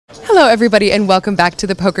Hello everybody and welcome back to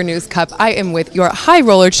the PokerNews Cup. I am with your high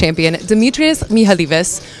roller champion, Dimitrios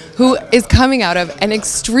Michailidis, who is coming out of an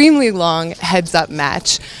extremely long heads-up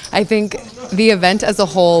match. I think the event as a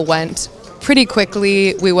whole went pretty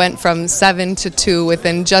quickly. We went from 7 to 2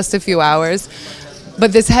 within just a few hours.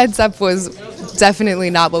 But this heads-up was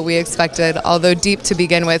definitely not what we expected, although deep to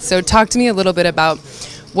begin with. So talk to me a little bit about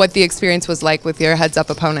what the experience was like with your heads-up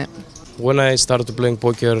opponent. When I started playing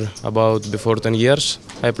poker about before 10 years,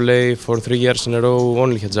 I played for 3 years in a row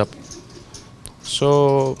only heads up.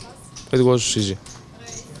 So it was easy.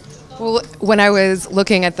 Well, when I was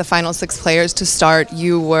looking at the final 6 players to start,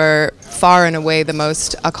 you were far and away the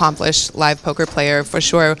most accomplished live poker player for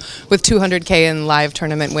sure. With 200K in live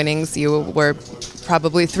tournament winnings, you were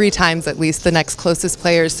probably 3 times at least the next closest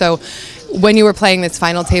player. So when you were playing this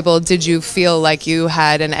final table, did you feel like you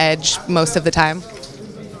had an edge most of the time?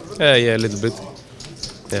 Yeah, a little bit.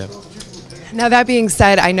 Yeah. Now that being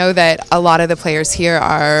said, I know that a lot of the players here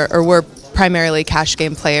were primarily cash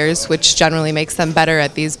game players, which generally makes them better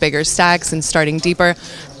at these bigger stacks and starting deeper.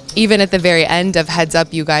 Even at the very end of heads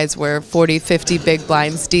up, you guys were 40, 50 big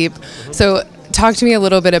blinds deep. So talk to me a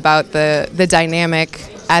little bit about the dynamic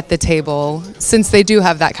at the table, since they do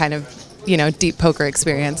have that kind of, deep poker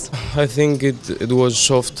experience. I think it was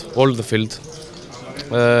soft all the field.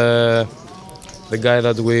 The guy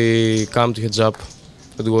that we come to heads up,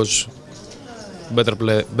 it was better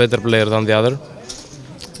player than the other.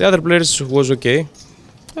 The other players was okay.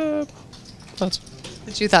 But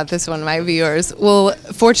you thought this one might be yours. Well,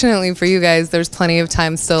 fortunately for you guys, there's plenty of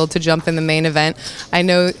time still to jump in the main event. I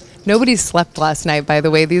know nobody slept last night, by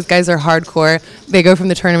the way. These guys are hardcore. They go from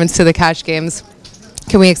the tournaments to the cash games.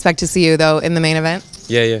 Can we expect to see you, though, in the main event?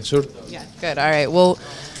 Yeah, sure. Yeah, good. All right. Well,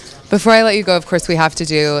 before I let you go, of course, we have to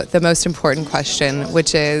do the most important question,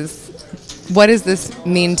 which is, what does this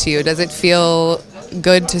mean to you? Does it feel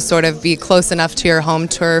good to sort of be close enough to your home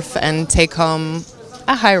turf and take home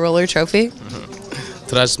a high roller trophy?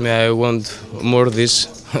 Trust me, I want more of this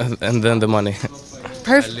and then the money.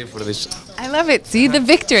 Perfect. I live for this. I love it. See, the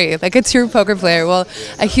victory, like a true poker player. Well,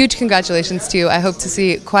 a huge congratulations to you. I hope to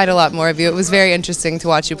see quite a lot more of you. It was very interesting to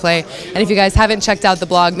watch you play. And if you guys haven't checked out the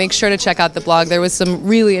blog, make sure to check out the blog. There was some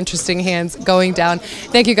really interesting hands going down.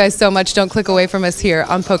 Thank you guys so much. Don't click away from us here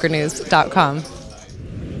on PokerNews.com.